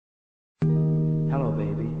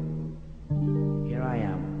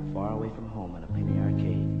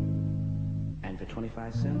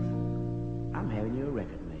25 cents, I'm having you a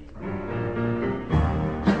record made.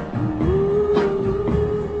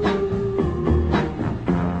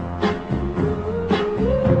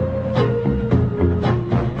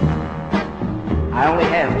 I only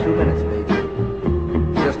have 2 minutes, baby.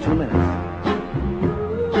 Just 2 minutes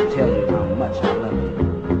to tell you how much I love you.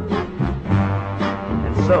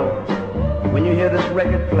 And so, when you hear this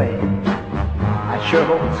record play, I sure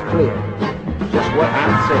hope it's clear just what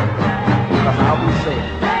I'm saying, because I'll be saying,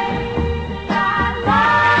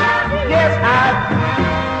 yes, I do.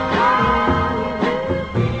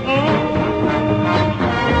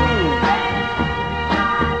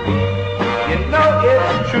 You know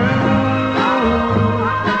it's true.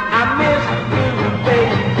 I miss you,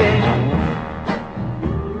 baby.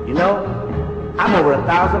 You know, I'm over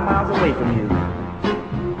 1,000 miles away from you,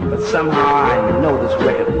 but somehow I know this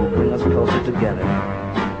record will bring us closer together.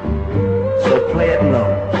 So play it low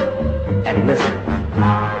and listen.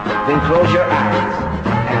 Then close your eyes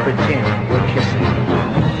and pretend we're kissing.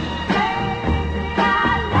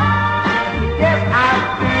 Yes, I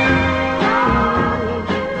do.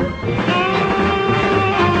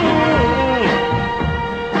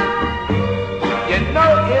 You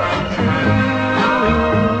know it's true.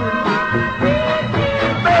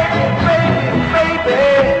 Baby.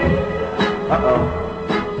 Uh-oh.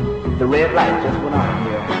 The red light just went on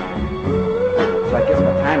here. So I guess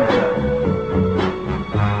my time is up.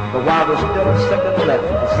 But while there's still a second left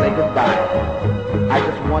to say goodbye, I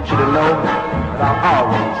just want you to know that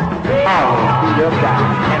I'll always be your guy.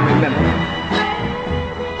 And remember,